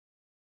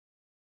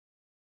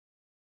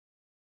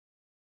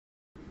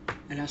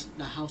and that's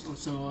the house on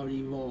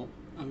Sorority Row.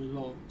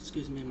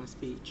 Excuse me, my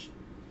speech.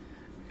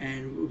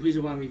 And the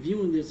reason why I'm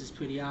reviewing this is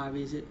pretty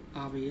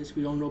obvious.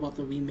 We don't know about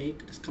the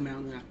remake that's coming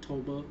out in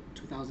October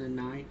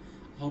 2009.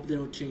 I hope they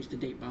don't change the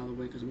date, by the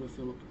way, because I'm gonna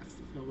feel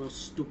real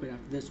stupid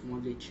after this one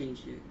if they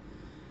changed it.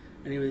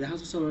 Anyway, the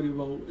House of Sorority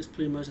Row is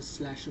pretty much a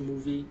slasher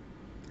movie,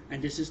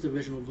 and this is the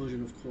original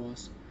version, of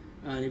course.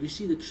 And if you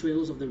see the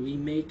trailers of the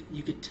remake,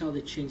 you could tell they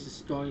changed the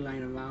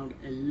storyline around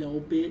a little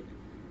bit,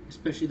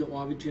 especially the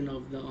origin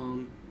of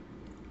the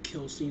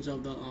kill scenes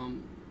of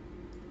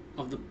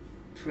the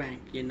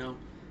prank.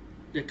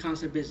 The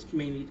concept is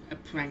mainly a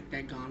prank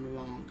that gone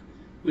wrong,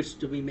 which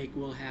the remake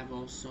will have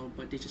also,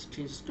 but they just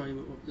changed the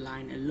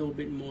storyline a little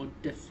bit more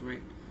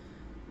different.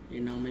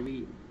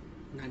 Maybe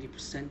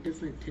 90%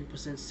 different,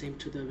 10% same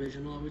to the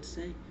original, I would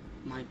say,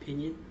 my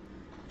opinion.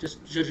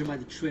 Just judging by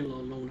the trailer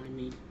alone, I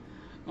mean.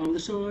 The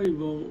sorority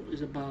role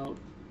is about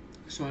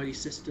sorority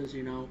sisters,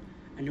 and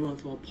they went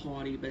to a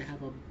party, but they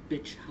have a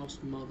bitch house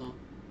mother,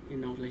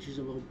 like she's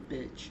a real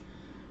bitch.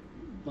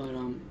 But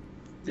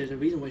there's a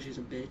reason why she's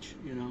a bitch,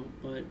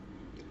 but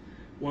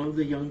one of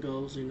the young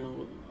girls,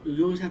 you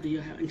always have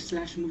in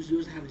slash movies, you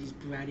always have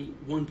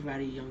one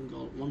bratty young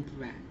girl, one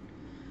brat,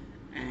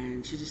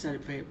 and she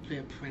decided to play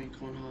a prank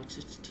on her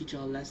to teach her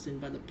a lesson,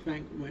 but the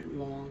prank went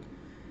wrong,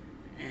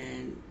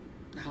 and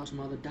the house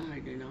mother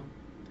died.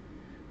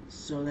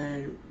 So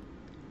then,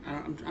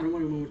 I don't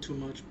want to move too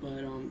much,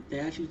 but they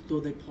actually throw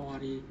their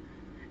party,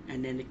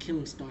 and then the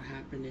killings start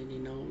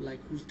happening. Like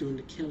who's doing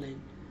the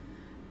killing,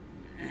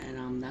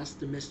 and that's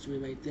the mystery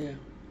right there.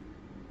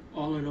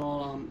 All in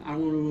all, I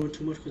don't want to ruin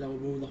too much because I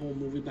would ruin the whole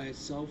movie by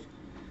itself.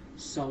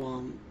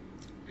 So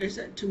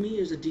to me,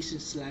 it's a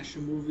decent slasher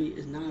movie.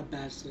 It's not a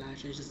bad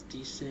slasher. It's just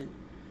decent.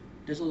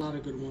 There's a lot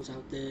of good ones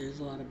out there. There's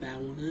a lot of bad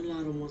ones, and a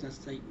lot of ones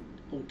that's like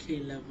okay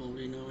level,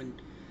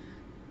 and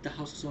the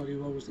House of Saudi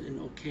was an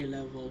okay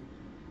level.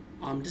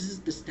 This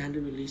is the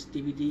standard release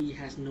DVD. It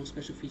has no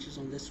special features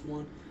on this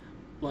one,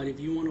 but if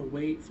you want to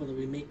wait for the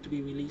remake to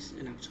be released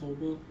in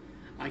October,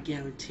 I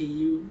guarantee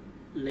you,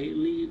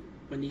 lately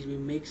when these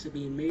remakes are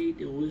being made,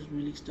 they always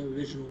release the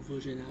original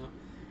version out,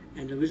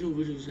 and the original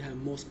version usually have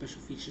more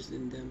special features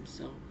in them.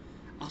 So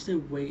I'll say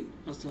wait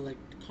until like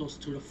close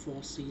to the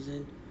fall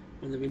season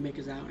when the remake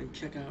is out and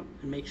check out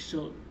and make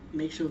sure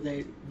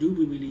they do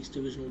re-release the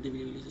original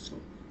DVD releases. So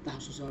the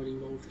House was already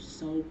rolled,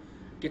 so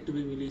get the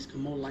re-release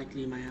because more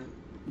likely it might have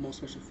more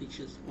special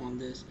features on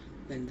this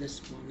than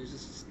this one. It's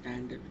just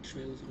standard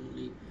trailers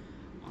only.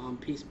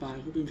 Peace, bye.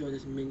 Hope you enjoyed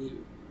this mini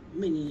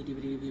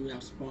DVD review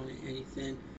without spoiling anything.